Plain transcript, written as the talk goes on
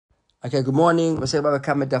Okay, good morning. We're saying Bava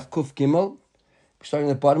Kamma Daf Kuf Gimel. We're starting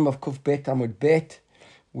at the bottom of Kuf Bet Amud Bet.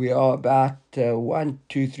 We are about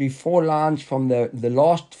 4 lines from the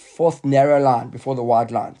last fourth narrow line before the wide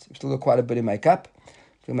lines. We've still got quite a bit to make up.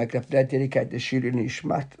 We'll make it up today, dedicate the Shir in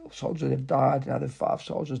Ishmat. Soldiers have died. Another 5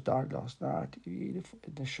 soldiers died last night.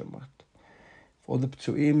 For the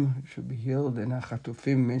Ptsuim should be healed. And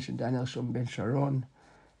Chatufim mentioned Daniel Shom Ben Sharon.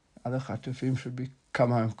 Other Chatufim should be come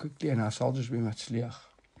home quickly, and our soldiers be Matzliach.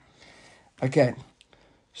 Okay,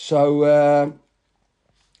 so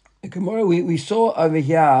the Gemara we saw over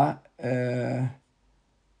here, where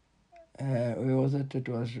was it? It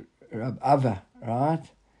was Rab Ava, right?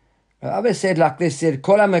 Rab Ava said like this, said,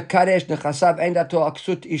 Kol HaMekadesh nechasav ein dato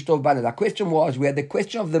aksut ishtov bana. The question was, we had the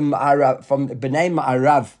question of the Ma'arav, from B'nai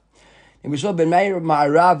Ma'arav. And we saw B'nai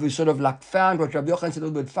Ma'arav, we sort of like found what Rabbi Yochanan said a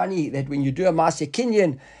little bit funny, that when you do a Maaseh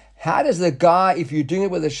Kinyan, how does the guy, if you're doing it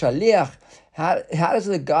with a Shaliach, how does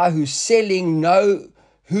the guy who's selling know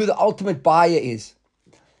who the ultimate buyer is?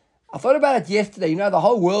 I thought about it yesterday. You know, the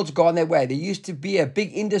whole world's gone that way. There used to be a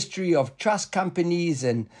big industry of trust companies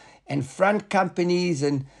and front companies,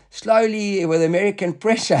 and slowly with American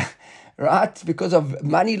pressure, right, because of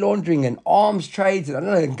money laundering and arms trades and I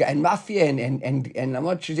don't know, and mafia and I'm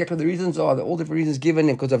not sure exactly what the reasons are, all different reasons given,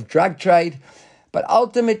 and because of drug trade. But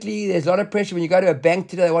ultimately, there's a lot of pressure when you go to a bank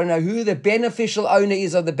today. They want to know who the beneficial owner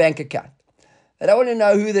is of the bank account. They don't want to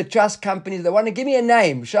know who the trust company is. They want to give me a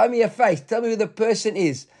name, show me a face, tell me who the person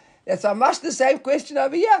is. That's much the same question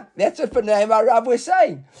over here. That's what B'nai Ma'arav was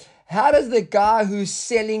saying. How does the guy who's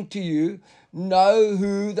selling to you know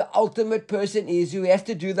who the ultimate person is who has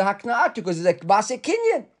to do the hakna'at? Because it's a Maaseh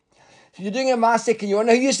Kinyan. If you're doing a Maaseh Kinyan, you want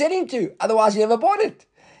to know who you're selling to. Otherwise, you never bought it.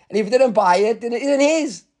 And if you didn't buy it, then it isn't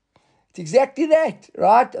his. It's exactly that,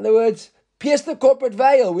 right? In other words, pierce the corporate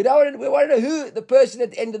veil. We want to know who the person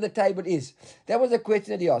at the end of the table is. That was the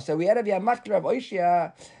question that he asked. So we had a Makra of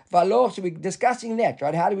Oishia Valoch. So we're discussing that,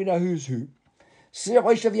 right? How do we know who's who? Our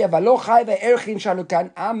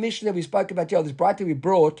Mishnah we spoke about here, this brighter we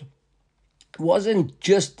brought, wasn't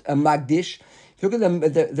just a Magdish. If you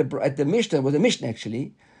look at the Mishnah, it was a Mishnah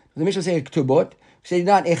actually. The Mishnah said Ktubot. Said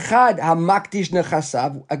not echad hamakdish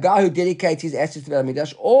nechasav, a guy who dedicates his assets to the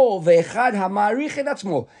Mikdash, or ve'echad hamarich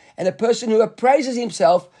etzmo, and a person who appraises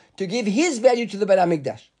himself to give his value to the Beit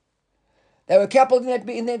Hamikdash. They were coupled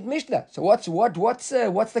in that Mishnah. So what's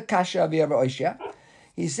the kasha of Oishia?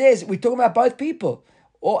 He says we're talking about both people.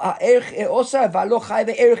 Also v'alo chai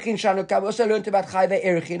ve'erichin shanukam. We also learned about chai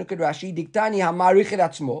ve'erichin. Look at Rashi. Diktani hamarich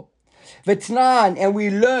etzmo v'tnan, and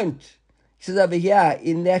we learned. He says over here,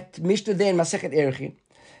 in that Mishnah there in Masechet Erechin,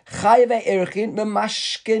 Chayve Erechin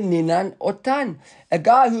b'mashkeninan otan. A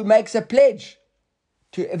guy who makes a pledge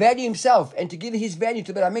to value himself and to give his value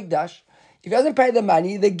to the Beit HaMikdash, if he doesn't pay the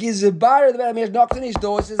money, the Gizbar of the Beit HaMikdash knocks on his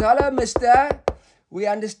door and says, hello, mister, we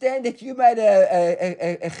understand that you made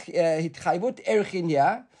a Chayvut Erechin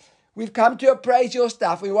here. We've come to appraise your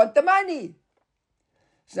stuff. We want the money.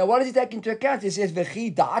 So now what does he take into account? He says,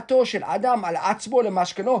 V'chi da'ato shel adam al atzmo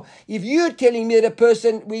lemashkano. If you're telling me that a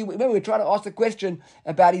person, remember we're trying to ask the question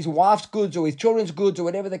about his wife's goods or his children's goods or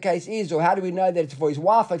whatever the case is, or how do we know that it's for his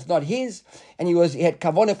wife, it's not his, and he had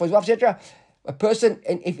kavona for his wife, etc. A person,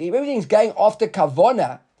 and if everything's going after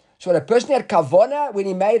kavona, so a person had kavona when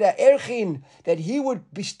he made a erchin, that he would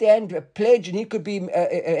stand a pledge and he could be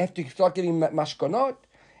have to start giving mashkonot.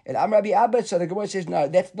 And Rabbi Abba, so the Gemara says, no,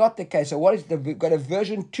 that's not the case. So what is we've got a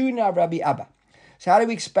version 2 now of Rabbi Abba. So how do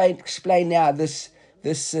we explain now this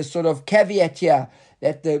sort of caveat here,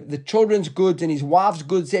 that the children's goods and his wife's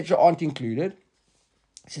goods, etc., aren't included?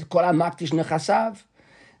 It says, Kol HaMakdish nechasav,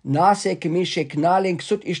 na'aseh kemi sheknaling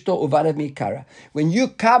ksut ishto uvadav mikara. When you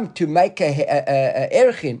come to make a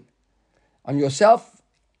erchin on yourself,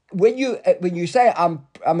 when you say I'm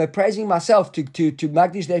appraising myself to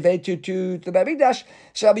Magdish to the Beit Hamikdash,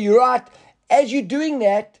 so you're right. As you're doing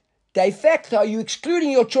that, de facto you're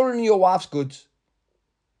excluding your children and your wife's goods.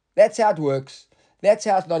 That's how it works. That's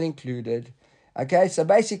how it's not included. Okay, so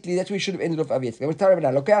basically that's where we should have ended off over here.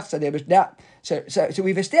 Now, so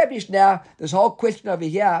we've established now this whole question over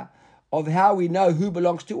here of how we know who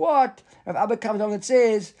belongs to what. If Abba comes along and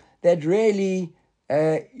says that really.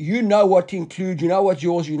 You know what to include, you know what's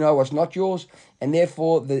yours, you know what's not yours, and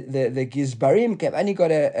therefore the Gizbarim have only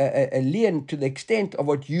got a lien to the extent of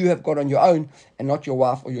what you have got on your own and not your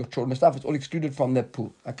wife or your children and stuff. It's all excluded from the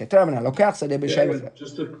pool. Okay,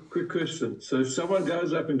 just a quick question. So if someone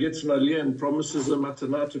goes up and gets an aliyah and promises a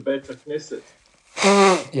matana to Beit HaKnesset,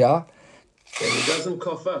 yeah, and he doesn't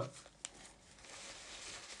cough up.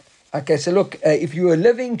 Okay, so look, if you were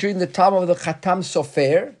living during the time of the Khatam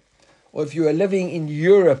Sofer, or if you were living in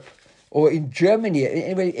Europe Or in Germany,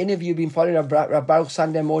 any of you have been following Rav Baruch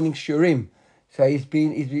Sunday morning Shurim? So he's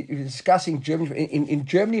discussing Germany. In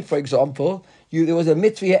Germany, for example, there was a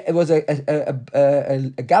mitzvah. It was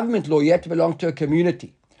a government law. You had to belong to a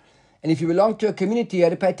community, and if you belonged to a community, you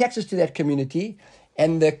had to pay taxes to that community.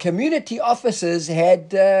 And the community officers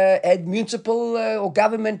had municipal or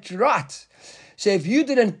government rights. So if you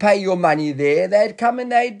didn't pay your money there, they'd come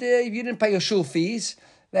and if you didn't pay your shul fees,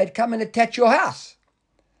 they'd come and attach your house.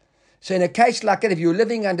 So in a case like that, if you're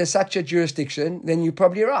living under such a jurisdiction, then you're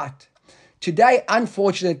probably right. Today,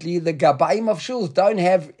 unfortunately, the gabaim of shuls don't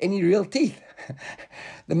have any real teeth.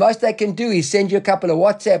 The most they can do is send you a couple of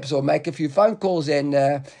WhatsApps or make a few phone calls and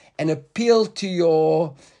appeal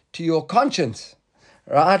to your conscience,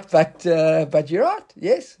 right? But you're right.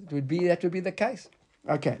 Yes, that would be the case.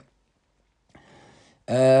 Okay.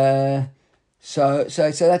 So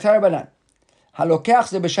that's Harabanan. Halokach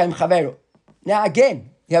ze b'shem chaveru. Now again,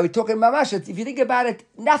 we're talking mamash. If you think about it,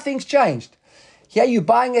 nothing's changed. Here you're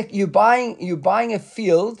buying a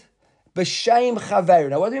field b'shem chaveru.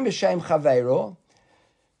 Now what do you mean b'shem chaveru?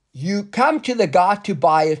 You come to the guy to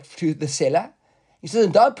buy it, to the seller. He says,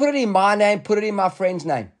 don't put it in my name, put it in my friend's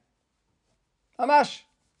name. Mamash.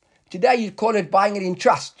 Today you call it buying it in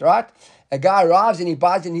trust, right? A guy arrives and he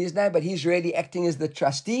buys it in his name, but he's really acting as the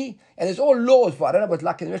trustee. And there's all laws for, I don't know what's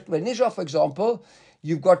like in the rest, but in Israel, for example,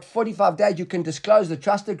 you've got 45 days, you can disclose the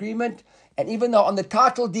trust agreement. And even though on the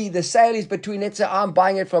title deed, the sale is between, let's say, I'm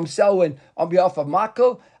buying it from Selwyn on behalf of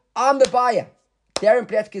Michael, I'm the buyer. Darren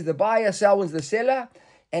Platsky is the buyer, Selwyn's the seller.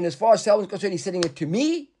 And as far as Selwyn's concerned, he's sending it to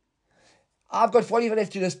me. I've got 45 days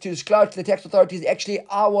to disclose to the tax authorities. Actually,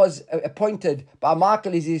 I was appointed by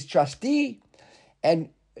Michael as his trustee. And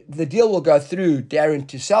the deal will go through Darren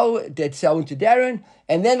to Selwyn to Darren,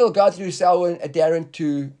 and then it'll go through Darren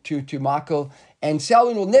to Michael, and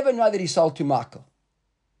Selwyn will never know that he sold to Michael.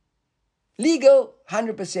 Legal,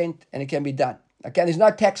 100%, and it can be done. Okay, there's no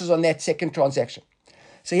taxes on that second transaction.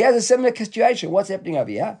 So here's a similar situation. What's happening over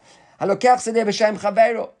here? I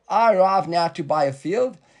arrive now to buy a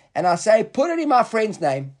field, and I say, put it in my friend's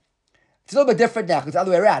name. It's a little bit different now, because it's the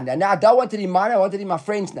other way around. And now I don't want it in mine, I want it in my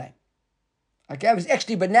friend's name. Okay,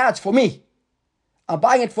 but now it's for me. I'm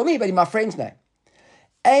buying it for me, but in my friend's name.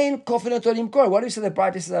 What do we say the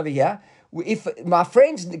brightest is over here? If my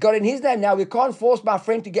friend's got it in his name now, we can't force my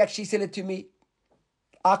friend to actually sell it to me.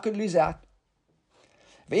 I could lose out.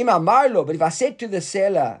 But if I said to the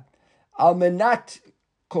seller, but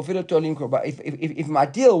if my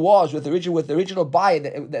deal was with the original buyer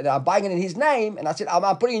that I'm buying it in his name, and I said,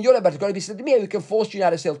 I'm putting it in your name, but it's got to be sold to me, we can force you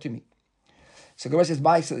now to sell to me. So Gemara says,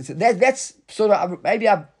 that's sort of, maybe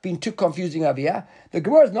I've been too confusing over here. The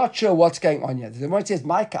Gemara is not sure what's going on here. The Gemara says,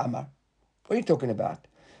 Bava Kamma. What are you talking about?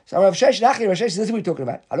 So Rav Sheshes, this is what we're talking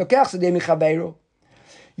about.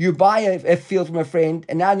 You buy a field from a friend,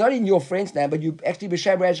 and now not in your friend's name, but you actually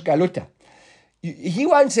b'shem Reish Galuta. He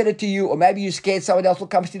won't sell it to you, or maybe you're scared someone else will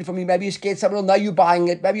come steal it from you. Maybe you're scared someone will know you're buying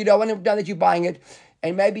it. Maybe you don't want to know that you're buying it.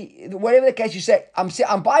 And maybe, whatever the case, you say,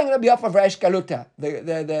 I'm buying it on behalf of Reish Galuta,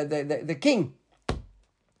 the king,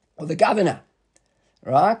 or the governor,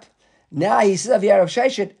 right? Now he says of Rav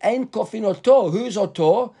Sheshet, "Ein kofin oto." Who's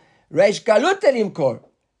oto? Reish Galuta limkor.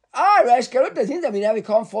 Reish Galuta is in there. Now we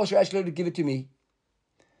can't force Reish Galuta to give it to me.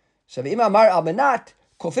 So the Imam Amar Almanat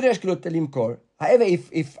kofin Reish Galuta limkor. However,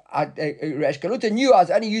 if Reish Galuta knew I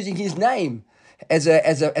was only using his name as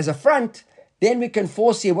a front, then we can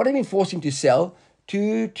force him. What do you mean force him to sell?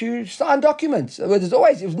 To sign documents. It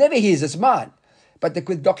was never his. It's mine. But the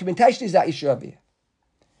documentation is that issue over here.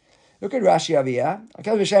 Look at Rashi over here. I'm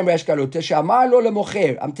telling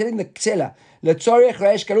the seller, לצורך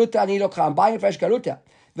ריש גלותה אני לוקחה. I'm buying it for ריש גלותה.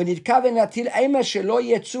 ונתכוון להטיל אימה שלא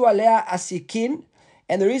יצאו עליה עסיקין.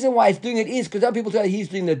 And the reason why he's doing it is because other people tell he's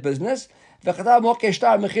doing that business. וכתב מוקר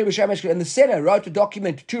שטר מחיר בשם ריש גלותה. And the seller wrote a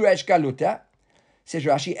document to ריש גלותה. Says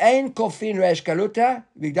Rashi, אין כופין ריש גלותה.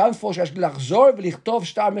 We don't force ריש גלותה לחזור ולכתוב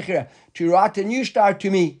שטר מחירה. To write a new star to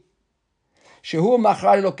me. שהוא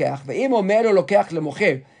מכר לוקח. ואם אומר לו לוקח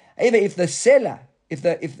למוכר. If the seller,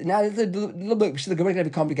 now it's a little bit, the Gemara can be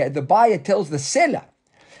complicated. The buyer tells the seller,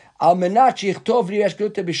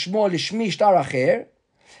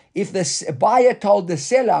 if the buyer told the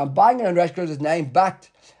seller, I'm buying it on Reish Galuta's name, but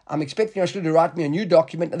I'm expecting Reish Galuta to write me a new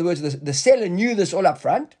document. In other words, the seller knew this all up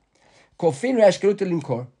front. Kofin Reish Galuta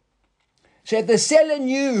limkor. So if the seller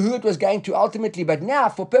knew who it was going to ultimately, but now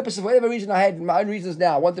for purposes of whatever reason I had my own reasons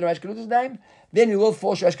now, I wanted Reish Galuta's name, then we will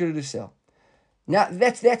force Reish Galuta to sell. Now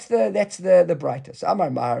that's the brighter. So Amar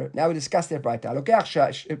Mar. Now we discuss that brighter.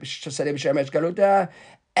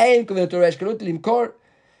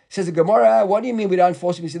 Says the Gemara. What do you mean we don't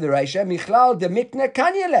force him to see the Reisha? Michlal de mikne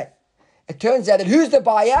kanyele. it turns out that who's the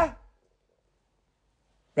buyer?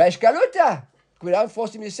 Reish Galuta. We don't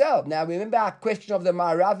force him yourself. Now, remember our question of the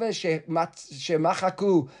Ma'arava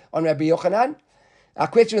Shemachaku on Rabbi Yochanan? Our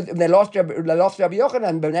question of the lost Rabbi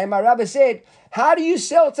Yochanan, B'nai Ma'arava said, how do you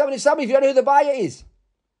sell somebody if you don't know who the buyer is?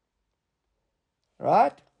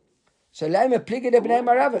 Right? So, Lama Pligid B'nai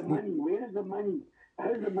Ma'arava. Where does the money? How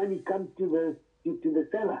does the money come to the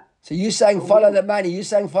seller? So you're saying follow the money. You're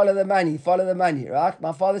saying follow the money. Follow the money, right?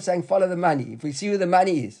 My father's saying follow the money. If we see who the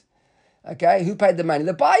money is, okay, who paid the money?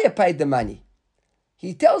 The buyer paid the money.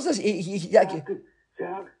 He tells us. How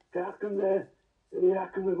come the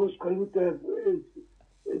Rosh Kaluta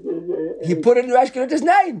he put it in Rosh Kaluta's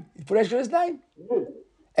name. He put Rosh Kaluta's name.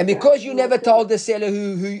 And because you never told the seller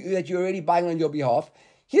who that you're already buying on your behalf,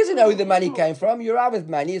 he doesn't know who the money came from. You're out with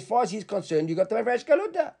money. As far as he's concerned, you got the Rosh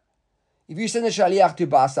Kaluta. If you send a shaliach to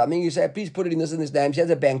buy something, you say, please put it in this and this name. She has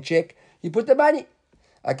a bank check. You put the money.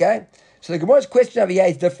 Okay? So the Gemara's question over here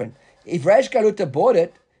is different. If Reish Galuta bought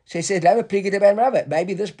it, she says,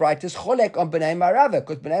 maybe this bright is cholek on B'nai Ma'arava,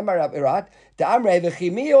 because B'nai Ma'arava, right? The Amrei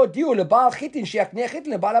v'chimi or diu lebal chitin she'akneh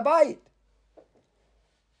chitin lebal abayit.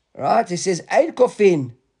 Right? It says, ein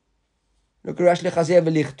kofin. Look at Rash Lechazer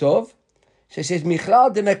v'lichtov. She says,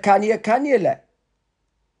 michlal de mekanya kanyele.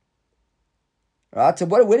 Right? So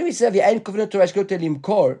when we say you ain't covenant to Reish Galuta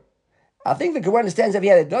limkor, I think the Gemara understands that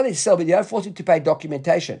not they sell, but you don't force him to pay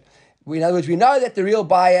documentation. In other words, we know that the real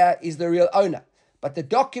buyer is the real owner, but the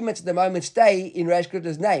documents at the moment stay in Reish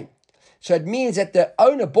Galuta's name. So it means that the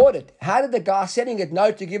owner bought it. How did the guy selling it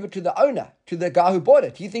know to give it to the owner, to the guy who bought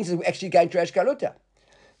it? He thinks it's actually going to Reish Galuta.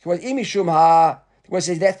 So it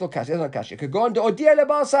says that's not kasha. That's not kasha.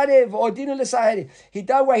 He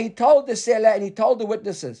don't worry. He told the seller and he told the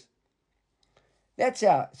witnesses. That's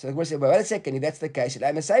how. So we say, well, wait a second. If that's the case,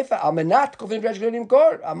 I'm a safer. I'm a not confident Reish Galuta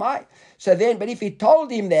limkor. Am I? So then, but if he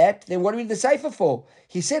told him that, then what do we need the safer for?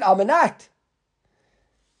 He said, I'm a not.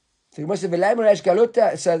 So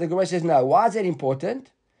the Gemara says, no. Why is that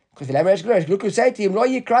important? Because the Reish Galuta will say to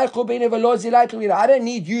him, I don't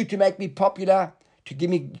need you to make me popular, to give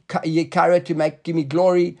me yikara, to give me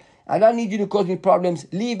glory. I don't need you to cause me problems.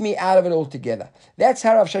 Leave me out of it altogether. That's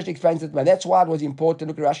how Rav Shlosh explains it. That's why it was important.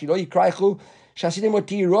 Look at Rashi.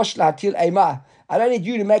 I don't need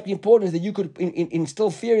you to make the importance that you could instill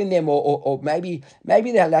fear in them, or maybe the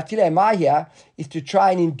latil ema here is to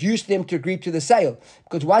try and induce them to agree to the sale.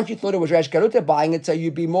 Because once you thought it was Reish Galuta buying it, so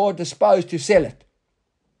you'd be more disposed to sell it.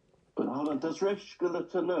 But hold on, does Reish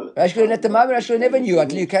Galuta know? Reish Galuta at the moment, Reish Galuta never knew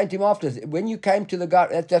until you came to him after. When you came to the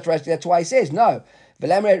guy, that's why he says no.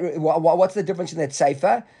 What's the difference in that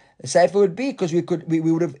sefer? The sefer would be because we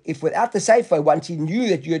would have, if without the sefer, once he knew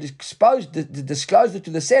that you had disclosed it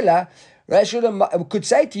to the seller, Reish Galuta could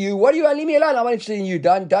say to you, "What do you leave me alone? I'm not interested in you.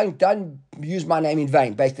 Don't use my name in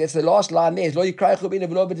vain." Basically, that's the last line there.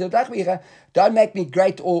 Don't make me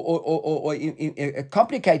great or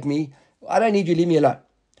complicate me. I don't need you. Leave me alone.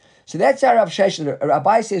 So that's how Rav Sheshet.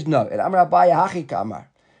 Rabbi says no. And Amar Rabbi Hachi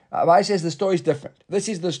Kamar. Rabbi says the story is different. This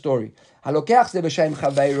is the story.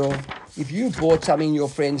 If you bought something in your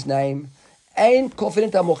friend's name, it's got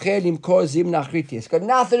nothing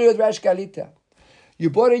to do with Reish Galuta.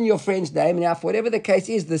 You bought it in your friend's name. Now, for whatever the case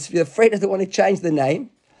is, the friend doesn't want to change the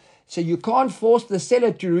name. So you can't force the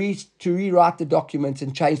seller to rewrite the documents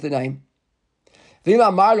and change the name.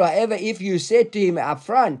 However, if you said to him up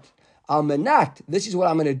front, this is what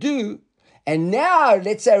I'm going to do, and now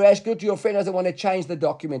let's say Reish Galuta, your friend, doesn't want to change the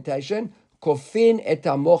documentation, kofin et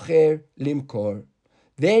hamocher limkor.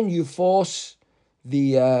 Then you force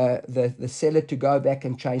the seller to go back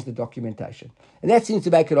and change the documentation. And that seems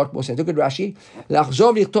to make a lot more sense. Look at Rashi.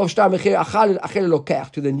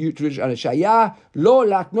 To the new tradition. Shaya lo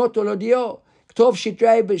latnoto lo dio.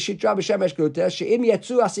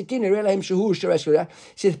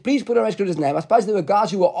 Says, please put on Reish Galuta's name. I suppose there were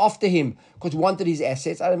guys who were after him because wanted his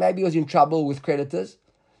assets. I don't know, maybe he was in trouble with creditors.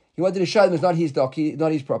 He wanted to show them it's not his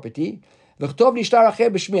not his property. And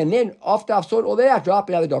then after I've sorted all that out, drop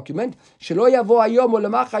another document. Because at the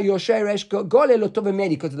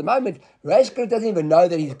moment, Reish Galuta doesn't even know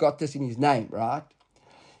that he's got this in his name, right?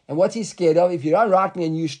 And what's he scared of? If you don't write me a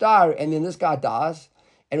new star and then this guy dies,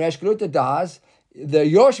 and Reish Galuta dies, the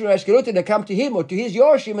Yorshim Reish Galuta, they come to him or to his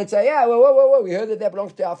Yorshim and say, yeah, whoa, we heard that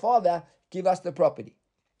belongs to our father, give us the property.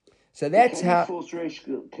 So that's how.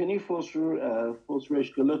 Can you force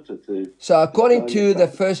Reish Galuta to? So according to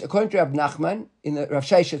Rav Nachman, in the Rav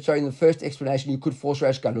Sheshet, in the first explanation, you could force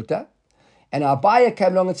Reish Galuta. And our buyer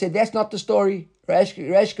came along and said, that's not the story. Reish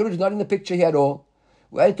Galuta is not in the picture here at all.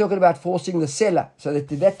 We're only talking about forcing the seller. So that's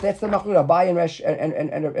the Machlok of buyer and Rav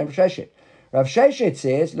Sheshet. Rav Sheshet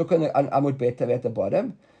says, look on Amud Bet at the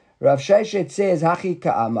bottom. Rav Sheshet says, Hachi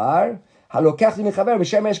ka'amar, halokach li mechaver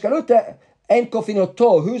b'shem resh galuta, en kofin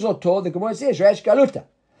oto. Who's oto? The Gemara says, resh galuta.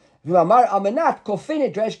 V'amar amenat kofin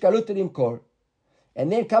et resh galuta limkor. And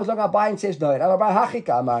then comes along Abai and says, no,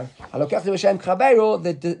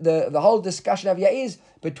 the whole discussion of here is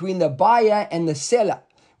between the buyer and the seller,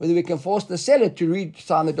 whether we can force the seller to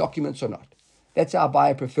sign the documents or not. That's how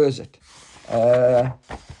Abai prefers it.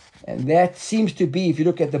 And that seems to be, if you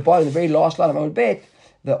look at the bottom, the very last line of Amud Bet,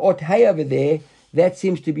 the Ot Hay over there, that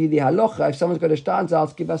seems to be the halacha. If someone's got a stanza, I'll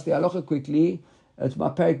give us the halacha quickly. It's my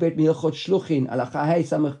Perik Bet Mihilchot Shluchin, halacha Hay,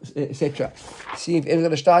 etc. See if anyone's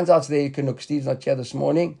got a stanza out there, you can look. Steve's not here this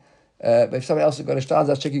morning. But if someone else has got a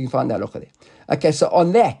stanza, check you can find the halacha there. Okay, so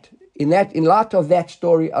on that, in light of that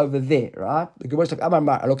story over there, right? The Gemara is like, Amar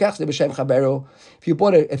Mar, Alokach le b'shem chabero. If you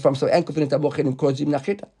bought it from some ankle in tabochenim kozim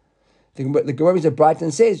nachita. The Gemara is bright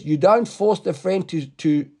and says, you don't force the friend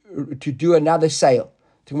to do another sale.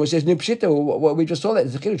 The Gemara says, no pshita, we just saw that.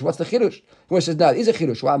 It's a chidush. What's the chidush? The Gemara says, no, it is a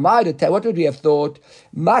chidush. What would we have thought?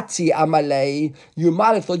 Matzi amalei. You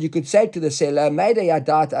might have thought you could say to the seller, Meida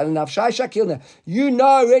yadat al nafshai shakilna. You know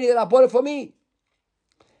already that I bought it for me.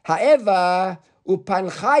 However,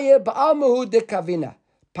 upanchaya ba'almahu de kavina.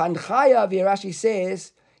 Panchaya, Rashi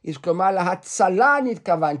says, is klomar lahatzala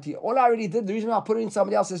nitkavanti. All I already did, the reason I put it in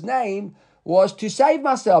somebody else's name was to save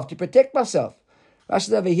myself, to protect myself. Rashi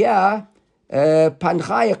says over here,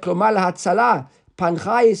 panchaya klomar lahatzala.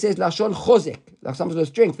 Panchaya says lashon chozek, like some sort of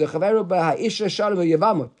strength. The chaveru ba'ha'ish reshalom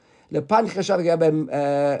v'yevamot. The panchaya shav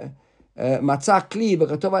matzah kli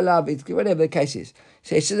v'katov alav. It's whatever the case is.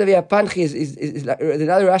 So it says over here, panchaya is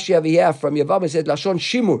another Rashi over here from Yevamot. It says lashon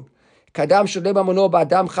shimur. Kadam sholem amono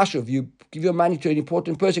ba'adam chashuv. You give your money to an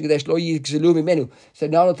important person. So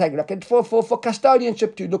now I'll take it for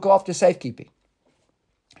custodianship, to look after safekeeping.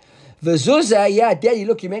 V'zuzah, yeah, Daddy,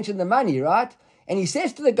 look, you mentioned the money, right? And he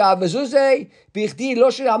says to the guy, V'zuzah, bichdi lo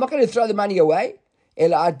shel, I'm not going to throw the money away.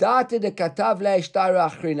 El adate de katav le'ishtara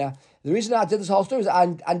achrina. The reason I did this whole story is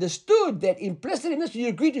I understood that implicit in this, you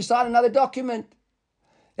agreed to sign another document.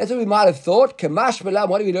 That's what we might have thought. Kamash v'lam,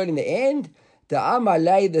 what do we learn in the end? The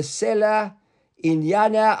amalei, the seller,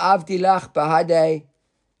 Inyana avdilach bahadei,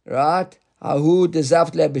 right? Ahu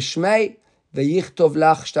dezaft le b'shmei veyichtov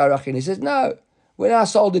lach shtarachin. He says, no, when I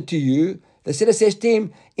sold it to you, the seller says to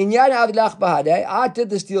him, Inyana avdilach bahadei, I did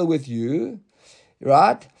this deal with you,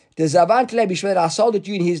 right? Dezavant le b'shmei, I sold it to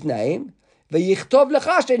you in his name, veyichtov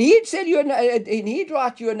lechash, and he'd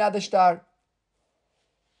write you another star.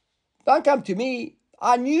 Don't come to me.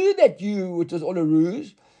 I knew that it was all a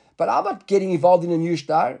ruse. But I'm not getting involved in a new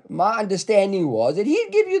star. My understanding was that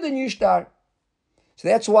he'd give you the new star. So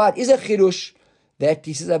that's why it is a chidush that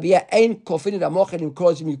he says, you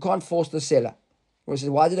can't force the seller. He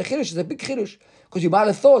says, why is it a chidush? It's a big chidush. Because you might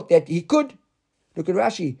have thought that he could. Look at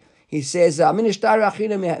Rashi. He says, no, there's no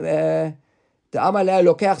Rashi over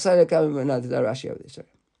there, sorry.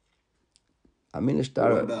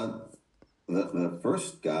 What about the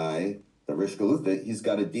first guy, the Rish Galuta, he's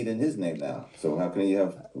got a deed in his name now. So how can you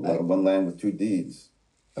have one land with two deeds?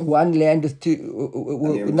 One land with two.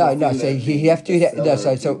 No. So he have to. No.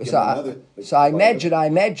 So I imagine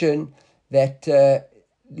that.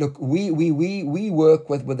 Look, we work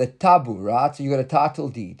with a tabu, right? So you got a title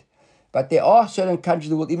deed, but there are certain countries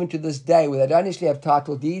in the world, even to this day, where they don't actually have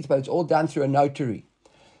title deeds, but it's all done through a notary.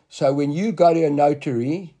 So when you go to a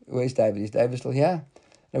notary, where's David? Is David still here?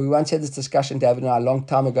 Now, we once had this discussion, David and I, a long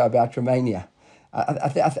time ago about Romania.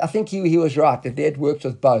 I think he was right, that it works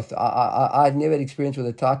with both. I'd never had experience with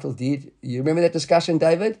a title deed. You remember that discussion,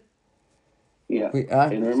 David? Yeah.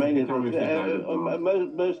 In Romania,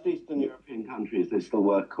 most Eastern European countries, they still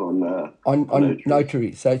work on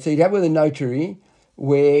notary. So you'd have with a notary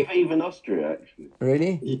where... Even Austria, actually.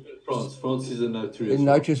 Really? Yeah, France is a notary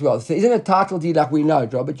as well. So isn't a title deed like we know,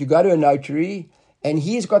 Robert? You go to a notary... And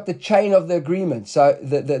he's got the chain of the agreement. So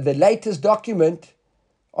the latest document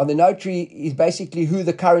on the notary is basically who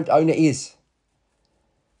the current owner is.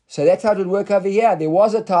 So that's how it would work over here. There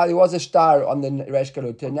was a star on the Resh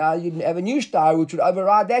Galuta. Now you have a new star which would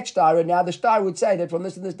override that star, and now the star would say that from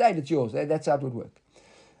this and this date it's yours. That's how it would work.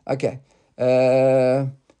 Okay.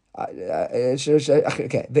 Okay.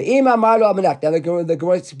 The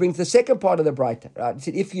Gemara brings the second part of the Breita. Right? It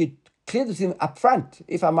said if you clear this in up front,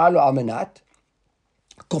 if Amar lo almanat,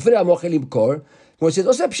 Kofir amochel imkor. He says,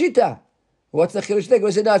 also pshita. What's the chidush there?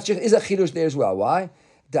 He says, no, it's a chidush there as well. Why?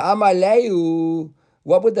 The amaleu.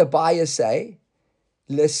 What would the buyer say?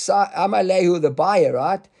 Amaleu, the buyer,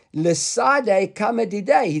 right? Lesade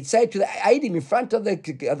kamadidei. He'd say to the aidim in front of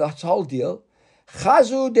the whole deal.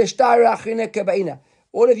 Chazu deshtar achina kabaina.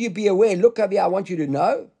 All of you be aware. Look, I want you to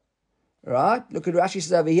know. Right? Look at Rashi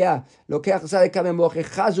says over here. It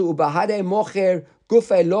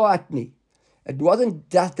wasn't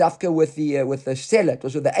dafka with the seller, it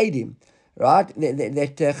was with the Adim. Right?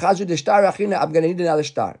 That chazu the star achina, I'm going to need another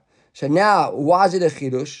star. So now, why is it a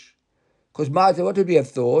chidush? Because what would we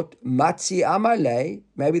have thought? Matzi amalei,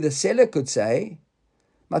 maybe the seller could say,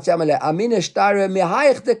 Matzi amalei, amina star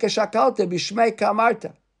mehaich de keshakalta bishmei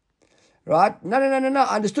kamarta. Right? No.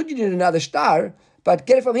 I understood you need another star, but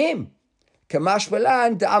get it from him. Kamash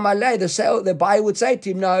Balan, the Amalei, the buyer would say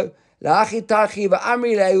to him, no, that's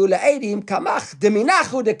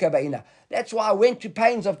why I went to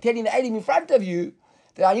pains of telling the Edim in front of you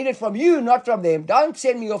that I need it from you, not from them. Don't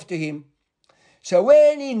send me off to him. So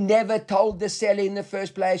when he never told the seller in the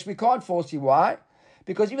first place, we can't force him. Why?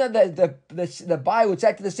 Because even though the buyer would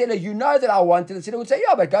say to the seller, you know that I want it, the seller would say,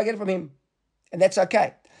 yeah, but go get it from him. And that's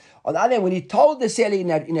okay. On the other hand, when he told the seller in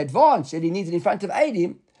advance that he needs it in front of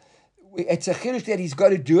Edim, it's a chidush that he's got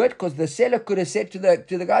to do it, because the seller could have said to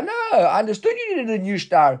the guy, no, I understood you needed a new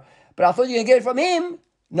star, but I thought you were going to get it from him.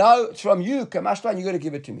 No, it's from you, Kamashtan, you got to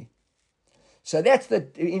give it to me. So that's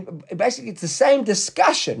basically it's the same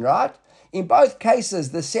discussion, right? In both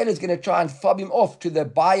cases, the seller is going to try and fob him off to the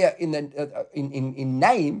buyer in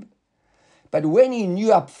name, but when he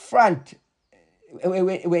knew up front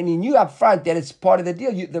that it's part of the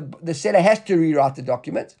deal, the seller has to rewrite the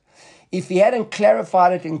document. If he hadn't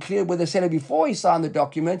clarified it and cleared with the seller before he signed the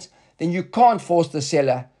documents, then you can't force the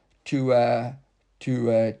seller to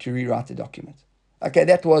rewrite the document. Okay,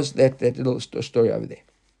 that was that little story over there.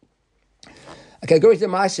 Okay, go to the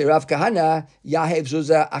Ma'aser. Rav Kahana Yahev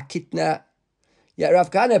Zuzah Akitna. Yeah,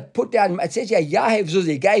 Rav Kahana put down. It says here Yahev Zuzah,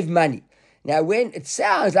 he gave money. Now, when it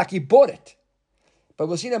sounds like he bought it, but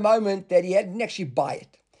we'll see in a moment that he didn't actually buy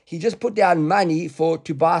it. He just put down money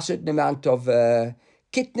to buy a certain amount of.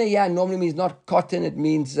 Kitna normally means not cotton, it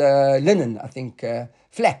means linen, I think,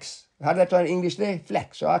 flax. How do I try in English there?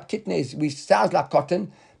 Flax, right? Kitna sounds like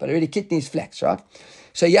cotton, but really kitna is flax, right?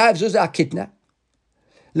 So Yahav Zuzah Kitna.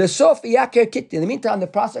 Lesof Yaker Kitna. In the meantime, the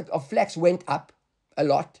price of flax went up a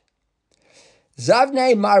lot.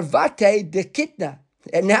 Zavne Marvate de Kitna.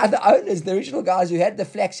 And now the owners, the original guys who had the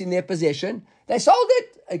flax in their possession, they sold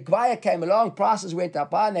it. A Gvaya came along, prices went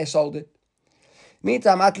up high, and they sold it.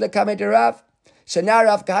 Meantime, Atla came to Rav. So now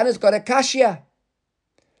Rav Kahana's got a kashya.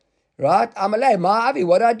 Right? Amalei, Ma'avi,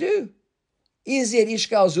 what do I do? Is it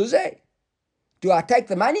Ishkal Zuzeh? Do I take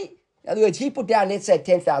the money? In other words, he put down, let's say,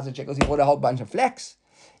 10,000 shekels. He bought a whole bunch of flax.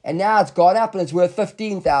 And now it's gone up and it's worth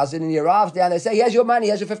 15,000. And he arrives down, they say, here's your money,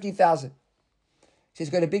 here's your 15,000. So he's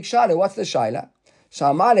got a big shaila. What's the shaila? So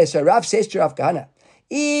Amalei, so Rav says to Rav Kahana,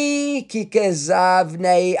 I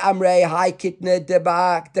kikezavnei amrei hai kitne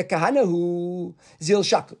debak de kahanahu zil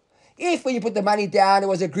shaku. If when you put the money down, it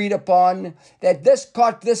was agreed upon that this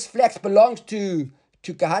flax belongs to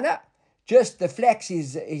Kahana, just the flax he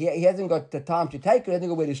hasn't got the time to take it, he hasn't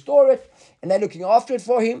got where to store it, and they're looking after it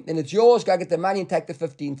for him, then it's yours, go get the money and take the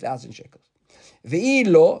 15,000 shekels.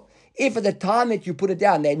 Ve'ilo, if at the time that you put it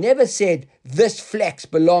down, they never said this flax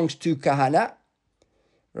belongs to Kahana,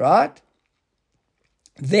 right?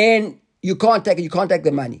 Then you can't take it, you can't take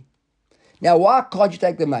the money. Now, why can't you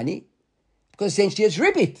take the money? Because essentially it's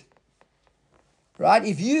ribbit. Right?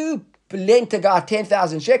 If you lent a guy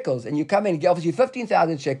 10,000 shekels and you come in and he offers you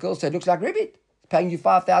 15,000 shekels, so it looks like ribbit. It's paying you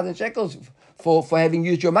 5,000 shekels for having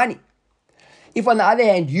used your money. If on the other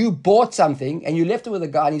hand, you bought something and you left it with a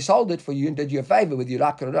guy and he sold it for you and did you a favor with you,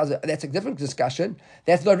 like it or not, that's a different discussion.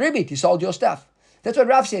 That's not ribbit. He sold your stuff. That's what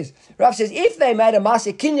Rav says. Rav says if they made a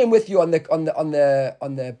maaseh kinyan with you on the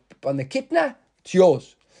kitna, it's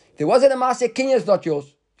yours. If there wasn't a maaseh kinyan, it's not yours.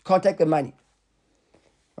 You can't take the money.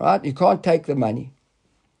 Right? You can't take the money.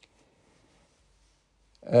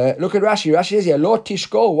 Look at Rashi. Rashi says here, Lo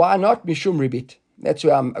tishko, why not? Mishum ribit. That's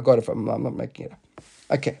where I got it from. I'm not making it up.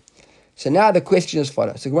 Okay. So now the question is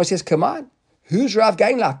follows. So Gemara says, come on. Who's Rav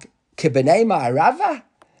going like? Kebnei Ma'arava?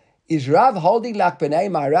 Is Rav holding like Bnei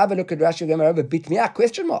Ma'arava? Look at Rashi. Ma'arava bit me out?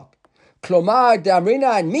 Question mark. Klomar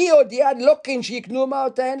damrina and mi odiad lokin shiknu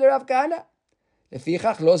ma'otahen Rav Kahana.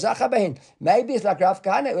 Maybe it's like Rav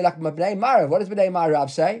Kahana, like Bnei Ma'arav. What does Bnei Ma'arav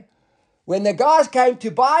say? When the guys came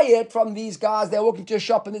to buy it from these guys, they walked into a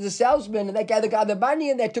shop and there's a salesman and they gave the guy the money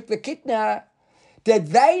and they took the kitna. Did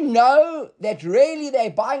they know that really they're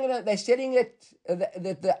buying it, they're selling it,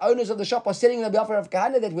 that the owners of the shop are selling it on behalf of Rav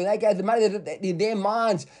Kahana, that when they gave the money, that in their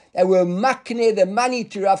minds, they were makne the money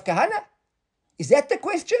to Rav Kahana? Is that the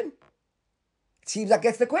question? It seems like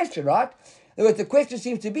that's the question, right? In other words, the question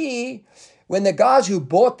seems to be, when the guys who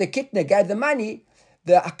bought the kitna gave the money,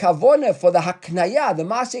 the kavona for the haknaya, the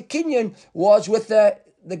maaseh kinyan, was with the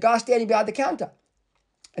guy standing behind the counter.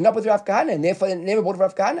 and not with Rav Kahana, and therefore they never bought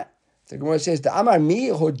Rav Kahana. The Gemara says, "The Amar mi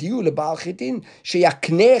hodiu lebal chitin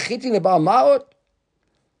sheyakneh chitin lebal maot."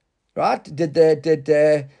 Right? Did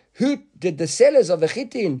the sellers of the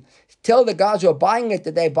chitin tell the guys who are buying it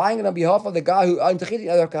that they're buying it on behalf of the guy who owns the chitin,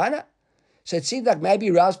 Rav Kahana? So it seems like maybe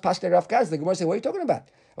Rav's passed Rav Kahana. The Gemara said, "What are you talking about?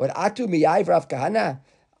 What atu miyayv Rav Kahana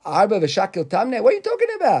arba v'shakil tamne? What are you talking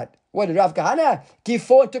about? What did Rav Kahana give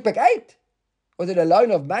 4 and took back 8? Was it a loan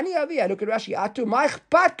of money over here? Look at Rashi. Atu ma'ich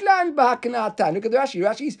patlan b'haknatan. Look at the Rashi.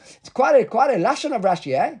 Rashi's it's quite a lashon of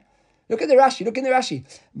Rashi, eh? Look at the Rashi. Look in the Rashi.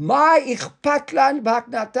 Ma'ich patlan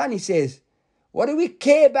b'haknatan. He says, what do we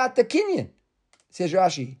care about the Kinyan? Says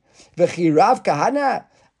Rashi. V'chi Rav Kahana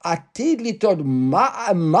atid litod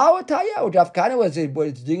ma'otaya. Or Rav Kahana was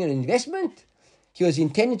doing an investment. He was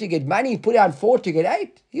intending to get money. He put out 4 to get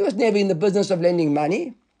 8. He was never in the business of lending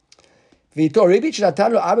money. ואיתו ריבית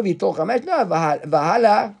שנתן לו 4 ואיתו 5,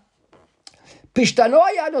 והלאה, פשטנו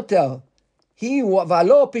היה נוטל.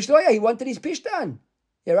 והלא פשטנו היה, he wanted his פשטן.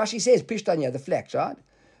 Yeah, Rashi says פשטן, yeah, the flex, right?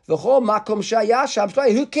 וכל מקום שהיה שם,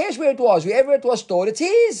 who cares where it was? Wherever it was stored, it's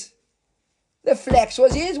his. The flex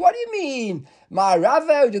was his. What do you mean? My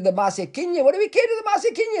Rava did the Maaseh Kinyan. What do we care to the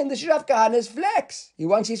Maaseh Kinyan? This is Rav Kahana's flex. He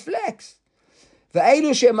wants his flex.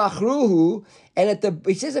 ואלו שמכרוהו, and it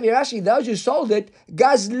says of Rashi, those who sold it,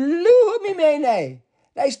 gazluhu mimene.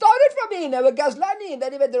 They stole it from him. They were gazlani, and they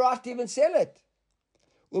didn't have the right to even sell it.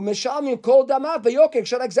 U'mishalmim kol damav v'yokek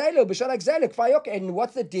shalak zaylu b'shalak zaylu k'fayok. And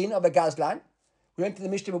what's the din of a gazlan? We went to the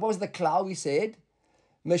Mishnah. What was the klal we said?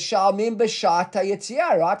 Mishalmim b'shat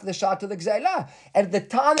ha'yetziah, right? The shat of the gzela. And at the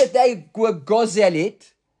time that they were gozel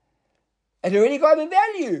it already got him in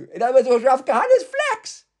value. In other words, it was Rav Kahana's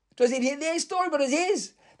flax. It was in their story, but it was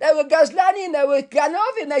his. They were Gazlani, they were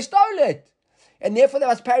Ganovim, they stole it. And therefore they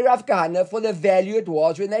must pay Rav Kahana for the value it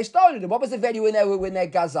was when they stole it. And what was the value when they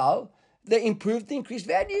Gazal? The increased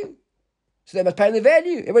value. So they must pay the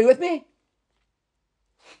value. Everybody with me?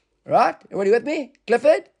 Right? Everybody with me?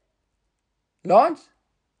 Clifford? Lawrence?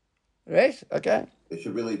 Right? Okay. They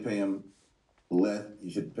should really pay him less.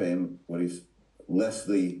 You should pay him less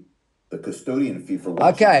the custodian fee for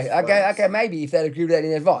okay, maybe if they'd agree with that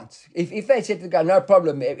in advance. If they said to the guy, no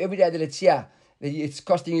problem, every day that it's here, it's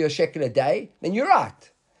costing you a shekel a day, then you're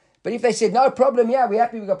right. But if they said, no problem, yeah, we're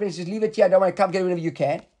happy, we've got places, leave it here, I don't want to come get it whenever you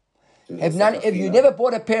can. If you never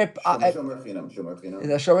bought a pair of...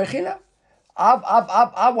 Shomer Chinam.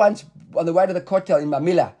 I once, on the way to the kotel in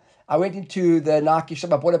Mamila, I went into the Nike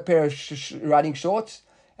shop, I bought a pair of riding shorts,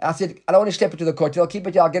 and I said, I don't want to step into the kotel, keep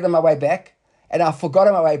it here, I'll get them on my way back. And I forgot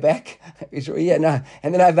on my way back. And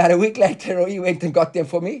then about a week later, he went and got them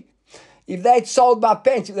for me. If they'd sold my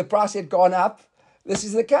pants, if the price had gone up, this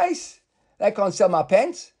is the case. They can't sell my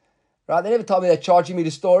pants. Right? They never told me they're charging me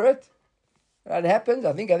to store it. Right? It happens.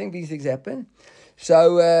 I think these things happen.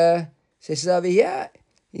 So, says over here,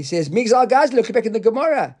 he says, Migzal Gaz, look back in the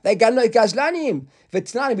Gemara. They got no Gazlanim.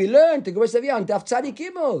 V'tznani, we learned, the Gemara says on Daf Tzadik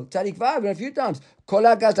Gimel, Tzadik Vav, a few times. Kol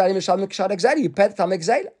Gazlanim, Mishal Mekshad Exayla. You pay the time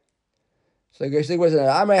Exayla. So the was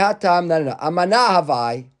Amrei Hatam, no. Amana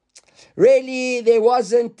Havai. Really, there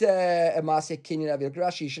wasn't a Maaseh Kinyan of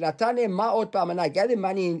Rashi. Shenatane ma'ot ba'amana. Gave them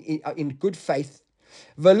money in good faith.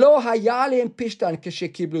 V'lo hayale and pishtan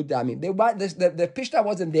k'shekiblu damim. The pishtan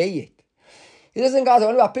wasn't there yet. He doesn't go, I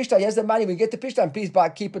want about pishtan. He has the money. We get the pishtan. Please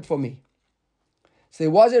keep it for me. So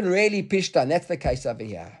it wasn't really pishtan. That's the case over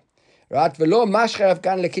here. Right? V'lo mashcher of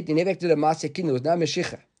gan lekit. He never did a Maaseh Kinyan. There was no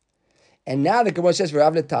meshicha. And now the Gemara says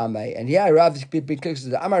Rav L'Tamei, and here Rav is because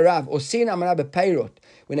the Amar Rav or sin Amar Bepeirot.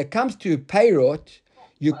 When it comes to peirot,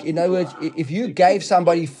 in other words, if you gave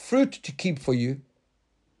somebody fruit to keep for you,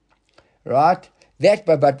 right? That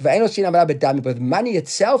but money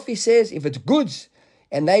itself, he says, if it's goods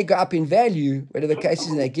and they go up in value, whatever the case is,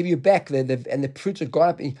 and they give you back and the fruits have gone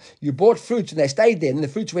up. You bought fruits and they stayed there, and the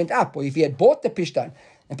fruits went up. Or if you had bought the pishtan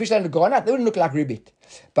and pishtan had gone up, they wouldn't look like ribit.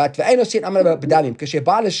 But but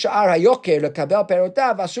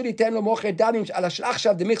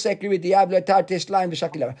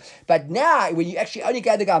now, when you actually only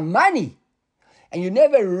gave the guy money, and you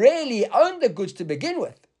never really owned the goods to begin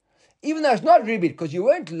with, even though it's not ribit, because you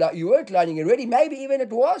weren't loaning it already, maybe even it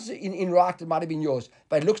was in right, it might have been yours,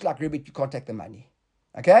 but it looks like ribit, you can't take the money.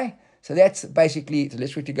 Okay? So that's basically, so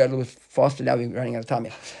let's try to go a little bit faster now, we're running out of time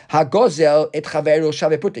here. Hagozel et chavero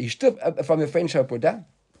shaveputa. You still from your friend shaveputa.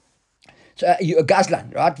 So you're a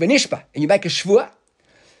gazlan, right? V'nishba. And you make a shvua.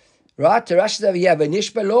 Right? So Rashi says over here,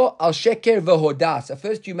 v'nishba lo al sheker v'hoda. So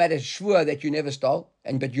first you made a shvua that you never stole,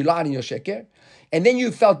 but you lied in your sheker. And then you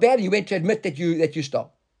felt bad, you went to admit that you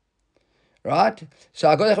stole. Right? So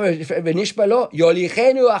I go v'nishba lo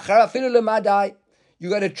yolichenu achara filu lemadai. you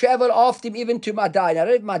got to travel after him even to Madai. Now, I don't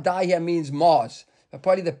know if Madai here means Mars, but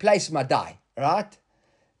probably the place Madai, right?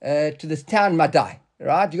 To this town Madai,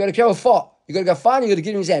 right? You got to travel far. You got to go find him, you got to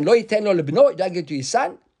give him his hand. Lo yiten lo lebno, you don't give it to his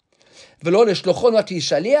son. V'lo l'shlocho, not to his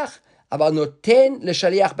shaliach. Aval noten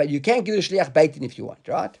l'shaliach, but you can't give the shaliach beitin if you want,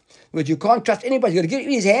 right? But you can't trust anybody. You got to give him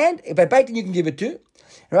his hand. If by beitin you can give it to.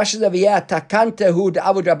 Rashi says, "V'yah takanta hu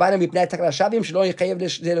da'avud rabbanim mipnei takla shavim shelo yichayev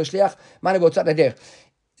l'shliach mana b'otzat l'derech."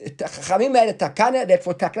 Chachamim made a takana that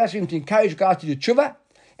for takla shavim to encourage guys to do tshuva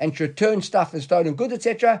and to return stuff and stolen goods,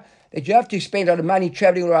 etc. That you have to spend a lot of money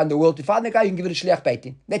traveling around the world to find the guy. You can give it a shliach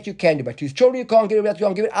beitin. That you can do, but to his children you can't give it. You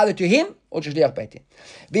can't give it either to him or to shliach beitin.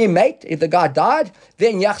 Being mate, if the guy died,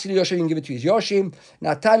 then yachsil yoshim, you can give it to his yoshim.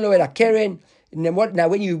 Natan lo el keren. Now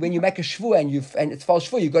when you make a shvu and it's false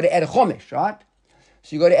shvu, you got to add a chomesh, right?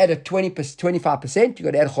 So you got to add a 25%. You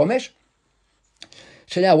got to add a chomesh.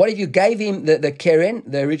 So now, what if you gave him the keren,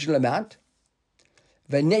 the original amount,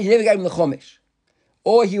 but you never gave him the chomesh?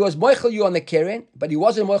 Or he was moichel you on the keren, but he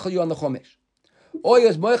wasn't moichel you on the chomesh. Or he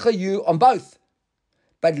was moichel you on both,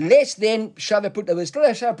 but less than shaveh putta. But still a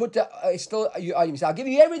shaveh putta, still you owe him. So I'll give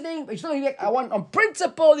you everything, but still I want on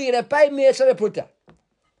principle you're going to pay me a shaveh putta.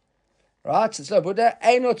 Right? So shaveh putta,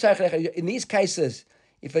 in these cases,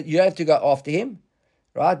 if you have to go after him,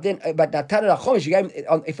 right? Then, but natan el chomesh, you gave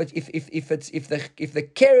him if the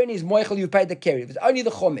keren is moichel, you paid the keren. If it's only the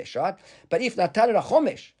chomesh, right? But if natan el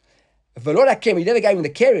chomesh, v'lo keren, you never gave him the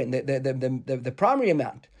keren, the primary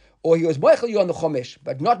amount, or he was moichel you on the chomesh,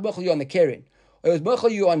 but not moichel you on the keren, or he was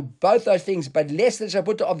moichel you on both those things, but less than the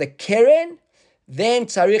shabuta of the keren, then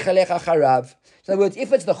tzarich alecha charav. In other words,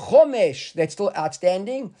 if it's the chomesh that's still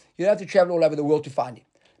outstanding, you don't have to travel all over the world to find him.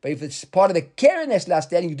 But if it's part of the keren that's still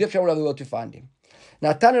outstanding, you do have to travel all over the world to find him.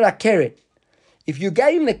 Now, Tanura keren, if you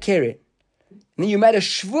gave him the keren, and then you made a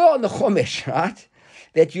shvur on the chomesh, right?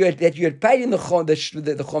 That you had paid him the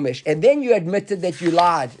chomesh, and then you admitted that you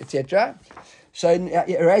lied, etc. So in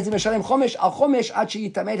other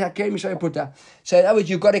words,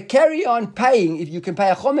 you've got to carry on paying. If you can pay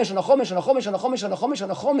a chomesh and a chomesh and a chomesh and a chomesh and a chomesh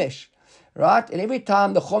and a chomesh, right? And every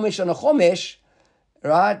time the chomesh and a chomesh,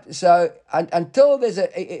 right? So until there's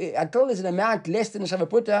an amount less than a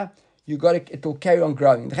shavaputa, you got it will carry on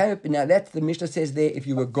growing. Now that's the Mishnah says there if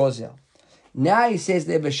you were gozel. Now he says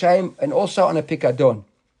there v'shem and also on a pikadon.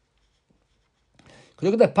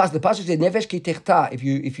 Look at the pasuk. The pasuk says nefesh ki techta. If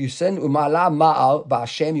you sin umala ma'al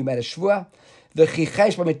ba'ashem, you made a shvua.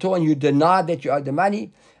 V'chichesh b'mitor, and you denied that you owed the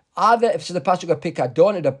money. Either if it's the pasuk of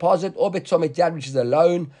pikadon, a deposit, or betzomet yad, which is a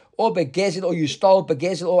loan, or begezel, or you stole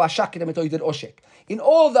begezel, or ashakit, or you did oshek. In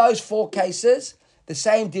all those four cases, the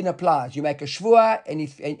same din applies. You make a shvua, and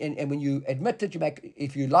when you admit it,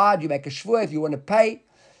 if you lied, you make a shvua. If you want to pay,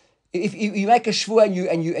 if you make a shvua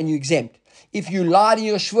and you exempt. If you lied in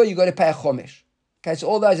your shvua, you got to pay a chomesh. Okay, so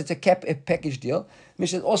all those it's a package deal.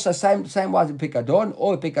 Mishnah also same wise in pikadon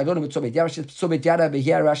or pikadon with tzomet yada. Tzomet yada over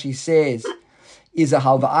here Rashi says is a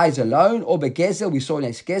halva'ah, is a loan, or begezel, we saw in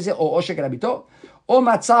gezel, or oshek rabito, or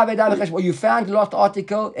matzah v'dav, or you found a lost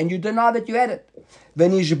article and you deny that you had it.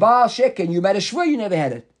 V'nishbar shekel, you made a shvur you never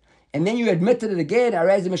had it, and then you admitted it again.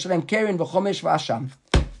 Arazim mishalem keren v'chomesh v'asham.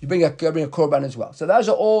 You bring a korban as well. So those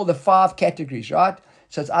are all the 5 categories, right?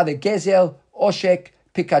 So it's either gezel, oshek,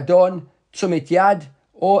 pikadon, tzumet yad,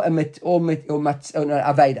 or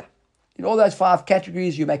aveda. In all those 5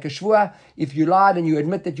 categories, you make a shvua. If you lied and you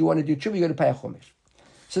admit that you want to do tshuva, you got to pay a chomesh.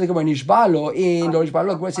 So the Gemara nishbalo in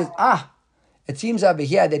nishbalo, Gemara says, it seems over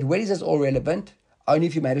here that when is this all relevant? Only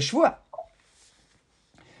if you made a shvua.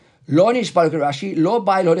 Lo nishbalo Rashi, lo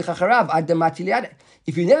bai lo lichacharav ad demati liad.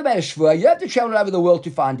 If you never made a shvua, you have to travel all over the world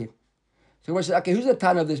to find him. So Gemara says, okay, who's the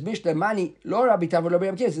Tana of this Mishnah? Mani lo Rabbi Tarfon, lo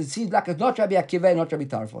Rabbi Akiva. It seems like it's not Rabbi Akiva and not Rabbi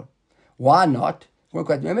Tarfon. Why not?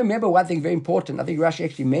 Remember one thing very important. I think Rashi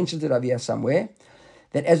actually mentions it over here somewhere.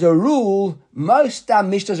 That as a rule, most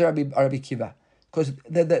Mishnahs are Rabbi Akiva. Because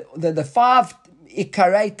the 5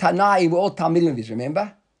 Ikarei Tanai were all Talmidim,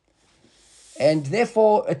 remember? And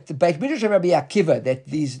therefore, the Beit Midrash of Rabbi Akiva that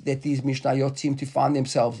these Mishnayot seem to find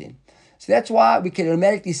themselves in. So that's why we can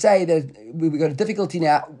automatically say that we've got a difficulty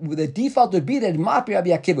now. The default would be that it might be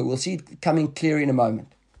Rabbi Akiva. We'll see it coming clear in a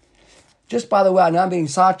moment. Just by the way, I know I'm being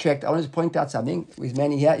sidetracked. I want to point out something with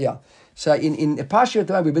Manny here. Yeah. So in the Parsha at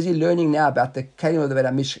the moment, we're busy learning now about the Kelim of the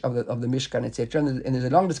Mishkan, etc. And there's a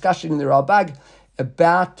long discussion in the Ralbag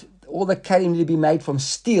about all the Kelim need to be made from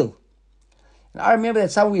steel. And I remember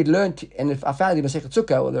that something we had learned, and I found it in Masechet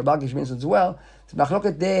Sukkah, or the Ralbag mentions as well. So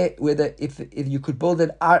Machloket there, whether if you could build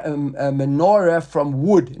a menorah from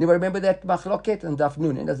wood. Anybody remember that Machloket? And Daf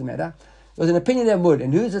Nun, it doesn't matter. There was an opinion of wood.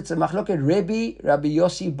 And who's it? It's a Machloket Rabbi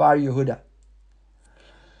Yossi Bar Yehuda.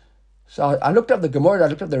 So I looked up the Gemara, I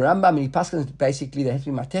looked up the Rambam, and he passes basically that has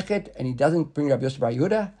to be Matechet, and he doesn't bring Rabbi Yossi Bar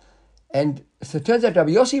Yehuda. And so it turns out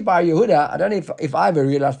Rabbi Yossi Bar Yehuda, I don't know if I ever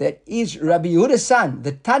realized that, is Rabbi Yehuda's son.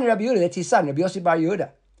 The Tani Rabbi Yehuda, that's his son, Rabbi Yossi Bar Yehuda.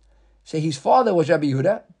 So his father was Rabbi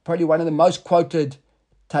Yehuda, probably one of the most quoted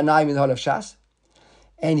Tanaim in the whole of Shas.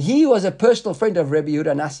 And he was a personal friend of Rabbi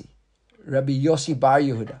Yehuda Nasi, Rabbi Yossi Bar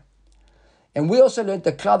Yehuda. And we also learned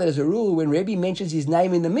the cloud that as a rule, when Rabbi mentions his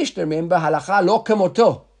name in the Mishnah, remember, halacha lo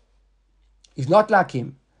kamoto. He's not like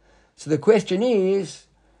him. So the question is,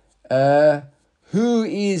 who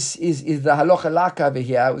is the halacha laka over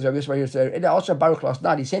here? It was Rabbi Yossi. And also Baruch last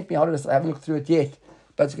night, he sent me, I haven't looked through it yet,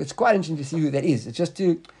 but it's quite interesting to see who that is. It's just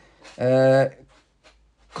to,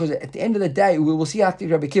 because at the end of the day, we will see after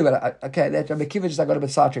Rabbi Kiva. Okay, that Rabbi Kiva just I got a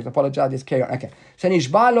bit sidetracked. I apologize, let's carry on. Okay. So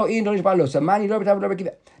Nishbalo, in Nishbalo. So Mani Rabbi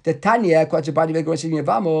Kiva. The Tanya, quite a body of going to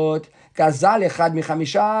Yavamot, Gazal Echad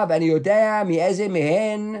Michamisha, Vani Yodea, Mieze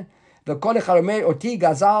Mehen. So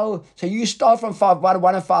you start from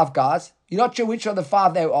one of five guys. You're not sure which of the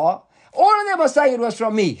five they are. All of them are saying it was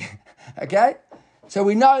from me. Okay? So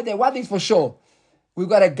we know that one thing's for sure. We've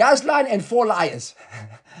got a gazlan and 4 liars.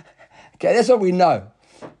 Okay, that's what we know.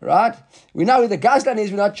 Right? We know who the gazlan is,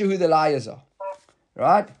 we're not sure who the liars are.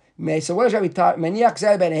 Right? So what is Rabbi Tar? Maniach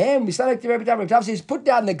Zayla Benehem. We start Rabbi Tar. Rabbi Tar says, put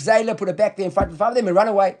down the Zayla, put it back there in front of 5 of them and run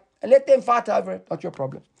away. And let them fight over it. Not your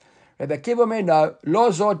problem. Rabbi Akiva may know, lo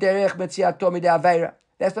zo derech metziato midei aveira.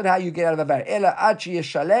 That's not how you get out of aveira. Ela ad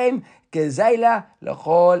sheyeshalem kezayla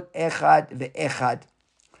lechol echad ve'echad.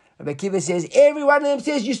 Rabbi Akiva says, every one of them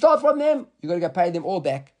says, you start from them, you've got to go pay them all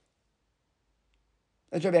back.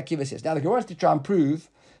 That's what Rabbi Akiva says. Now the Gemara wants to try and prove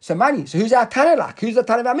some money. So who's our Tanakh? Who's the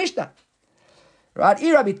Tanakh of our Mishnah? Right?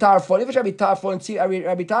 Rabbi Tarfon, if Rabbi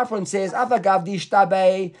Tarfon says, Afagav di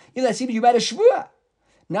shtabei, you know, you made a shvua.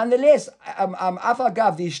 Nonetheless,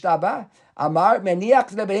 Afagav di shtaba, Amar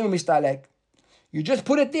meniach lebeim mistalek. You just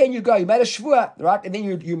put it there and you go. You made a shvua, right? And then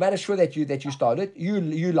you made a shvua that you started.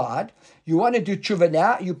 You lied. You want to do tshuva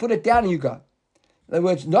now. You put it down and you go. In other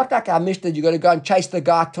words, not like our Mishnah, you got to go and chase the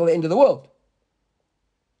guy till the end of the world.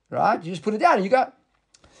 Right? You just put it down and you go.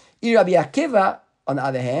 Rabbi Akiva, on the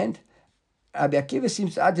other hand, Rabbi Akiva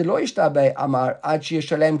seems to Amar ad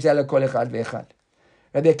sheyeshalem gzela kol echad ve'echad.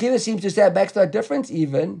 Rabbi Akiva seems to say it makes no difference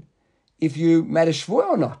even if you made a shvua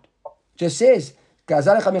or not. Just says, the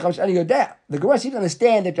Gemara seems to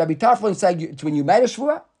understand that Rabbi Tarfon is saying it's when you made a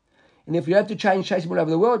shvua, and if you have to chase people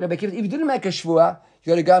over the world, Rabbi Akiva, if you didn't make a shvua,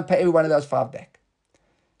 you got to go and pay every one of those 5 back.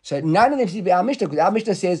 So none of them seem to be our Mishnah, because our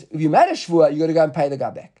Mishnah says if you made a shvua, you got to go and pay the guy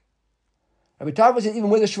back. Rabbi Tarfon says even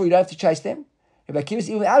with a shvua, you don't have to chase them. Rabbi Akiva says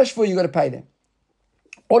even without a shvua, you got to pay them.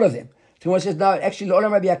 All of them. So one says, no, actually,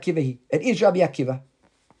 Rabbi Akiva, it is Rabbi Akiva.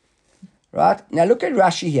 Right? Now look at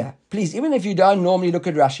Rashi here. Please, even if you don't normally look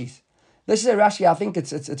at Rashis. This is a Rashi, I think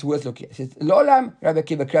it's worth looking at. It says, Lolam Rabbi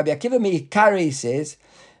Akiva. Rabbi Akiva Me'ikari says,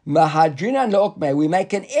 Mahadrinan Lo'okme. We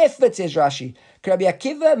make an effort, says Rashi. Rabbi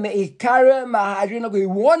Akiva Me'ikara Mahadrinan. We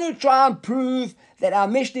want to try and prove that our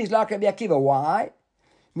Mishnah is like Rabbi Akiva. Why?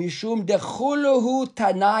 Mishum dechuluhu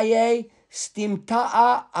tanaye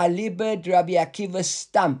stimta'a alibed Rabbi Akiva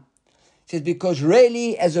stam. It says, because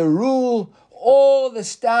really, as a rule, all the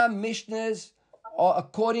Stam Mishnahs are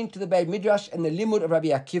according to the Beit Midrash and the Limud of Rabbi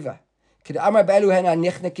Akiva.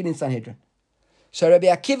 So Rabbi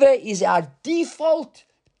Akiva is our default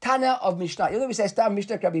Tana of Mishnah. Even though we say Stam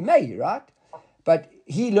Mishnah Rabbi Meir, right? But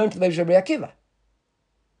he learned to the Rabbi Akiva.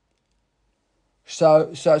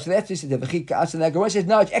 So that's this. The V'chika. So the Gemara says,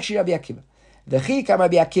 no, it's actually Rabbi Akiva. V'chika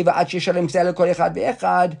Rabbi Akiva ad sheshalem ksela kol echad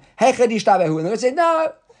ve'echad hechad yishtabehu. And the Gemara says,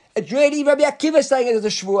 no, it's really Rabbi Akiva saying it as a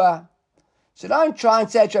shvua. So don't try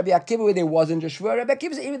and say it's Rabbi Akiva where there wasn't a shvua. Rabbi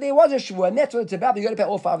Akiva said even there was a shvua, and that's what it's about. You've got to pay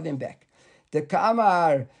all 5 of them back. The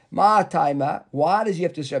Kamar Ma Taima, why does he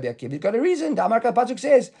have to say Rabbi Akiva? He's got a reason. The Amar Pasuk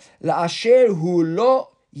says, La'asher hu lo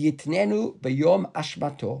yitnenu b'yom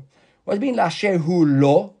ashmato. What does it mean, La'asher hu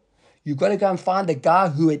lo? You've got to go and find the guy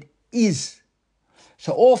who it is.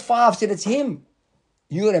 So all 5 said it's him.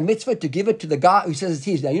 You got a mitzvah to give it to the guy who says it's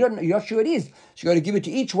his. Now you're not sure it is. So you got to give it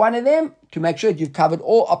to each one of them to make sure that you've covered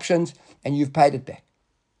all options and you've paid it back.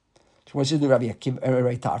 So what says Rabbi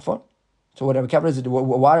Tarfon? So what Rabbi Tarfon is,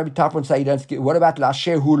 why Rabbi Tarfon say you don't give? What about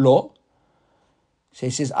Lasher Hu Lo? So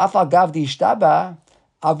he says, Afa Gav Di Ishtaba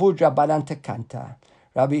Avud Rabbanan Takanta.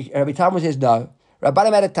 Rabbi Tarfon says no.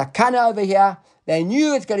 Rabbanan made a takana over here. They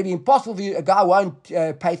knew it's going to be impossible for you. A guy won't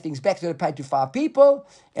pay things back, so they pay to 5 people,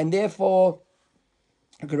 and therefore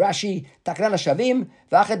Rashi takana shavim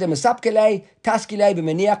v'achad demesapkelei taskilei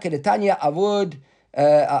b'meniach kedetanya avud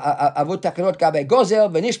takanot gabe gozel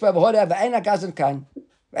v'nishpa v'hoda v'eina gazel kan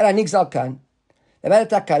v'eina nigzal kan. The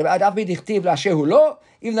matter takana ad avbi dichtiv lasher hu lo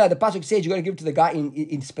Even though the pasuk says you got to give it to the guy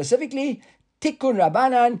in specifically, Tikkun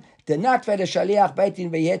Rabbanan, denat v'ed shaliach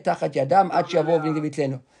beitin v'yeh tachat yadam ad sheyavo v'nitiv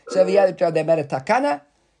itlenu. So they made a takana.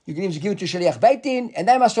 You can even give it to shaliach beitin, and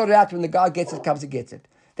they must sort it out when the guy gets it, comes and gets it.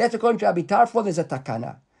 That's according to Rabbi Tarfon. There's a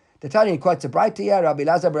takana. The Tanya quotes a bright here. Rabbi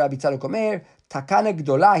Lazar, Rabbi Tzadok Omer, takana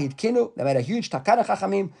gdola hitkinu. They made a huge takana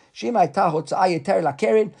chachamim. Shema ita hotzaa yeter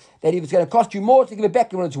lakeren. That if it's going to cost you more to give it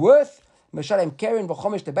back than what it's worth. Meshalem keren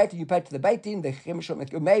v'chomesh the beitin, you pay to the beitin, the chemishot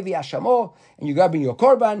mevi ashamo, and you go bring your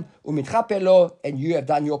korban, umitchapelo, and you have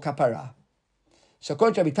done your kapara. So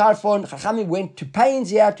according to Rabbi Tarfon, Chachamim went to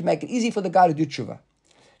pains here to make it easy for the guy to do tshuva.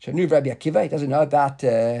 So new Rabbi Akiva, he doesn't know about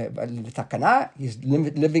the takana. He's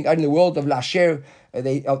living out in the world of Lasher, of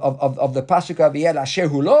the pasuk of Lasher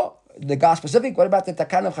Hulo, the guy specific. What about the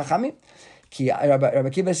takana of Chachamim? Rabbi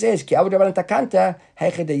Akiva says, Ki Abu Rabban takanta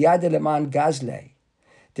heiche de yade leman gazlei.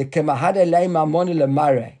 The kemahade lei mamoni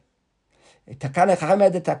lemare. Takana Chachamim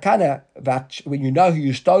had the takana that when you know who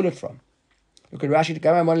you stole it from. Look at Rashi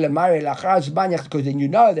takana mamoni lemare lachar zman, because then you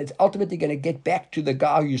know that it's ultimately going to get back to the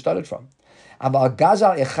guy who you stole it from. Aval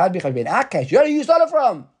gazal echad b'chad ben akash. You know who you stole it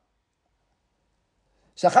from.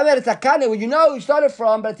 So Chachamim had a takana when you know who you stole it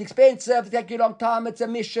from, but it's expensive, it takes you a long time, it's a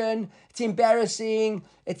mission, it's embarrassing,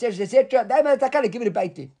 etc., etc. They made a takana, give it a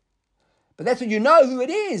beitin. But that's when you know who it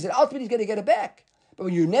is, and ultimately he's going to get it back. But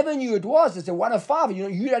when you never knew it was, it's a 1 of 5.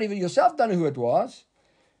 You don't even yourself don't know who it was,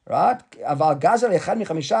 right? Aval gazal echad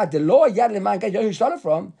michamisha. The law yad leman gaz. You know who you stole it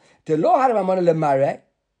from. The law had a mamon lemare.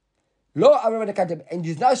 Law and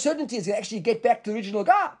there's no certainty it's going to actually get back to the original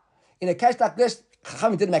guy. In a case like this,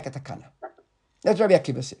 Chachamim didn't make a takana. That's what Rabbi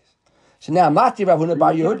Akiva says. So now Mati Rav Huna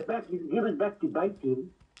Bar Yehud. Give it back to Beitin.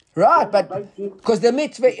 Right, but because the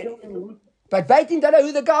mitzvah. But Beitin don't know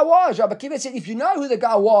who the guy was. Rabbi Akiva said, if you know who the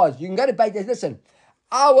guy was, you can go to Beitin. Listen,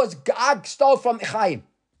 I stole from Chaim.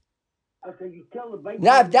 Okay, you tell the Beitin.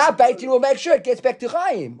 Now Beitin will make sure it gets back to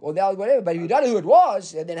Chaim or whatever. But if you don't know who it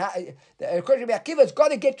was, and then according to Rabbi Akiva, it's got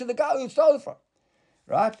to get to the guy who stole it from.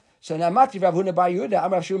 Right? So now Mati Rav Huna Bar Yehuda, Amar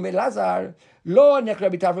Rav Shimon ben Lazar, Lo Nech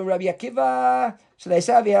Rabbi Tarfon Rabbi Akiva. So they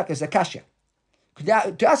say as a kasha.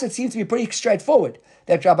 To us it seems to be pretty straightforward.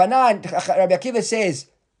 That Rabbi Akiva says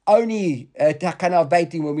only takana of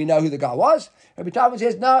beitin when we know who the guy was. Rabbi Tarfon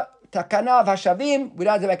says no, takana of hashavim. We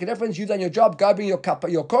don't have to make a difference. You've done your job. Go bring your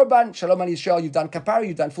korban. Shalom al Yisrael. You've done kapara.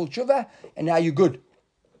 You've done full tshuva, and now you're good.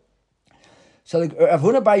 So Rav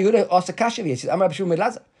Huna Bar Yehuda asks a kasha here. He says Amar Rav Shimon ben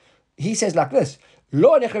Lazar. He says like this.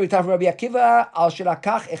 Lo nech Rabbi Tarfon Rabbi Akiva al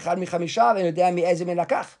shelakach echad michamisha ve'yodea mi'ezeh min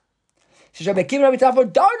lakach. He says Rabbi Akiva Rabbi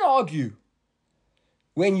Tarfon, don't argue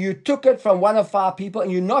when you took it from 1 of 5 people and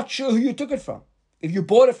you're not sure who you took it from. If you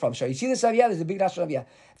bought it from, so you see this over here, there's a big lashon over here.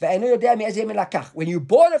 Ve'eno yodea mi'ezeh min lakach. When you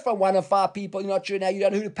bought it from 1 of 5 people, you're not sure now, you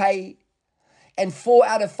don't know who to pay. And 4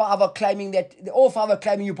 out of 5 are claiming that, all 5 are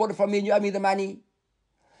claiming you bought it from me and you owe me the money.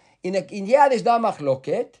 In here, there's no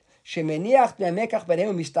machloket. Shemeniach me'mekach b'nei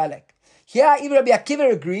mistalek. Here, even Rabbi Akiva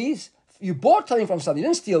agrees, you bought something from somebody, you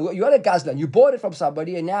didn't steal, you had a gazlan, you bought it from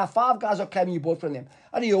somebody, and now 5 guys are claiming you bought from them.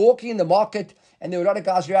 And you're walking in the market, and there were a lot of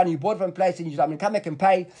guys around, and you bought it from a place, and you said, I'm going to come back and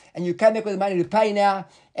pay, and you came back with the money to pay now,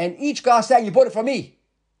 and each guy saying, you bought it from me.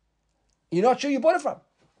 You're not sure you bought it from.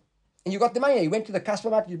 And you got the money, you went to the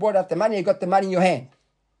customer market, you bought out the money, you got the money in your hand.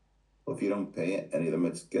 Well, if you don't pay any of them,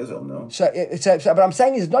 it's gezel, no? So but I'm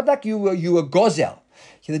saying it's not like you were gozel.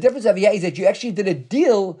 So the difference over here is that you actually did a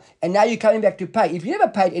deal and now you're coming back to pay. If you never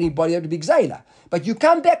paid anybody, that would be gzela. But you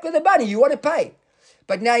come back with the money, you want to pay.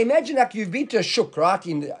 But now imagine like you've been to a shuk, right,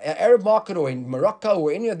 in the Arab market or in Morocco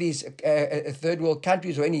or any of these third world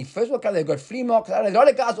countries or any first world countries, they've got flea markets. A lot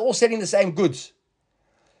of guys all selling the same goods.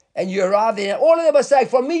 And you arrive there and all of them are saying,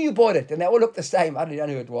 from me you bought it. And they all look the same. I don't know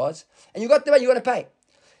who it was. And you got the money, you want to pay.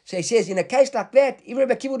 So he says, in a case like that, even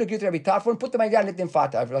Rabbi Akiva would agree with Rabbi Tarfon, put the money down, let them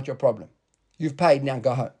fight over, not your problem. You've paid, now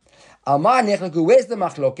go home. Amar nechleku, where's the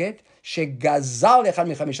machloket? Shegazal echad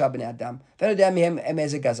michamisha bnei adam. V'eno dea mihem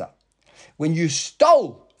emeze gazal. When you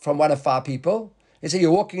stole from 1 of 5 people, let's say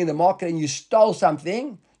you're walking in the market and you stole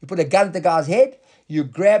something, you put a gun at the guy's head, you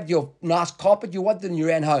grabbed your nice carpet you wanted and you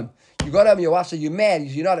ran home. You got home and your wife said, you're mad,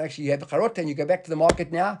 you're not actually, you have a charota and you go back to the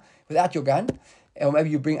market now without your gun. Or maybe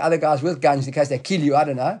you bring other guys with guns in case they kill you, I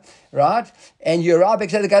don't know, right? And you arrive back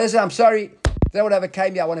to the guy, listen, I'm sorry, that would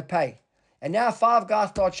overcame me, I want to pay. And now 5 guys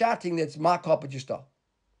start shouting, that's my carpet you stole.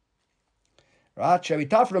 Right?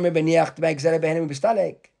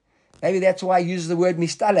 Maybe that's why he uses the word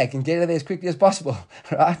mistalek and get it there as quickly as possible.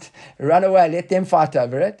 Right? Run away, let them fight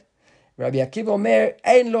over it. Rabbi Akiva Omer,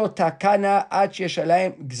 ein lo takana ad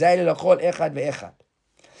sheshalem gzeil lachol echad ve'echad.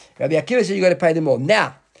 Rabbi Akiva said you got to pay them all.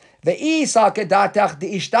 Now, and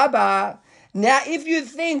Now, if you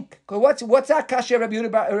think, what's our kasha Rabbi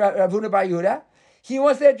Huna Bar Yehuda? He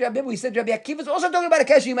wants that Rabbi. We said Rabbi Akiva is also talking about a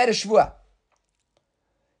kasha you made a shvua.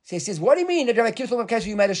 So he says, what do you mean that Rabbi Akiva is talking about a kasha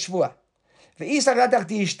you made a shvua? Ve'isach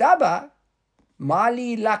di ishtaba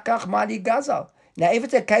mali lakach mali gazal. Now, if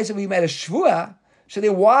it's a case of we made a shvua, so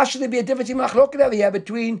then why should there be a difference in machloket over here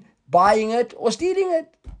between buying it or stealing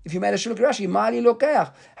it? If you made a shvua Rashi, mali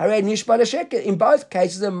lokach harei nishba l'sheker. In both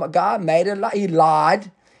cases, the guy he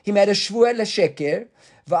lied. He made a shvua l'sheker.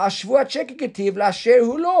 Va'ashvua sheker ketiv la'asher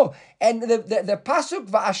hu lo. And the pasuk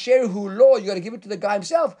va'asher hu lo, you got to give it to the guy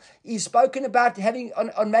himself. He's spoken about having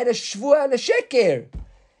on made a shvua l'sheker.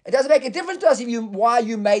 It doesn't make a difference to us why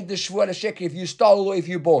you made the shvua l'sheker, if you stole or if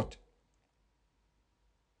you bought.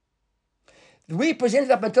 We presented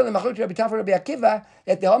up until the machlok Rabbi Tafra Rabbi Akiva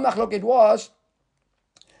that the whole machlok was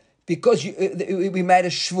because we made a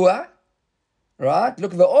shvua. Right?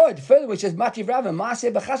 Look, the odd further, which says Mativ Rava,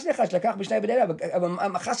 Maaseh b'chassid echad lakach b'shnei b'nei Rava. A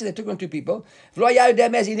chassid that took on two people. V'lo yadu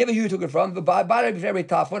demez, he never knew who took it from. V'ba'ar b'fnei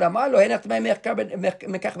Tafod, Amar lo henach t'mei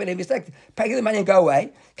mekach b'nei v'stek. Pay the money and go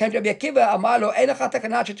away. Came to Rabbi Akiva, Amar lo enach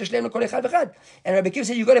ha'takanat she'tashleim l'kol echad v'chad. And Rabbi Akiva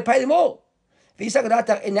said, you got to pay them all.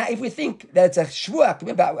 And now, if we think that it's a shvuah,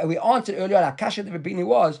 remember we answered earlier on our kasha that Rabbeinu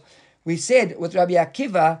was. We said with Rabbi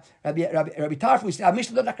Akiva, Rabbi Tarfon, we said, our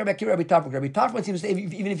Mishnah not like Rabbi Akiva, Rabbi Tarfon. Rabbi Tarfon seems to say,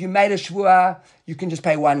 even if you made a shvuah, you can just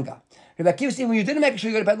pay one guy. Rabbi Akiva said, when you didn't make a shvuah,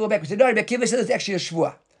 you got to pay a little back. We said, no, Rabbi Akiva said it's actually a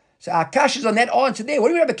shvuah. So our kasha is on that answer there. What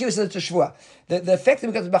do you mean Rabbi Akiva said it's a shvuah? The fact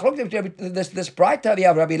that because this bright we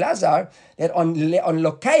have Rabbi Lazar, that on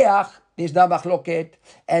lokeach, there's no machloket,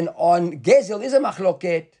 and on gezel, there's a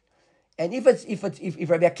machloket. And if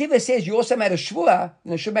Rabbi Akiva says you also made a shvua,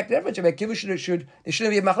 then it should make the difference. Rabbi Akiva there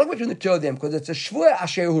shouldn't be a machlok between the two of them because it's a shvua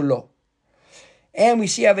asher hu lo. And we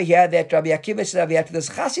see over here that Rabbi Akiva said over here to this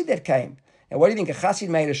chassid that came. Now, what do you think? A chassid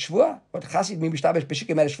made a shvua? What chassid made a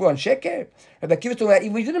shvua on sheker? Rabbi Akiva told me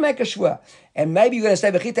we didn't make a shvua, and maybe you're going to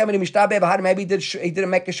say maybe he didn't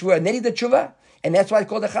make a shvua and then he did shvua, and that's why it's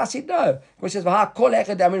called a chassid. No, because it says kol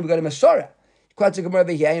echad we got a masorah. Quotes a gemara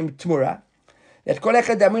over here in Tmura. That kol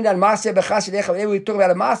echad damin al maaseh b'chassid echad. Whenever we talk about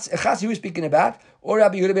a chassid, who we're speaking about, or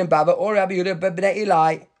Rabbi Yehuda ben Bava, or Rabbi Yehuda ben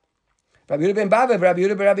Eli. Rabbi Yehuda ben Bava, Rabbi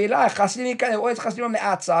Yehuda ben Rabbi Eli. Chassidim, always chassidim on the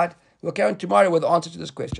outside. We'll carry on tomorrow with the answer to this question.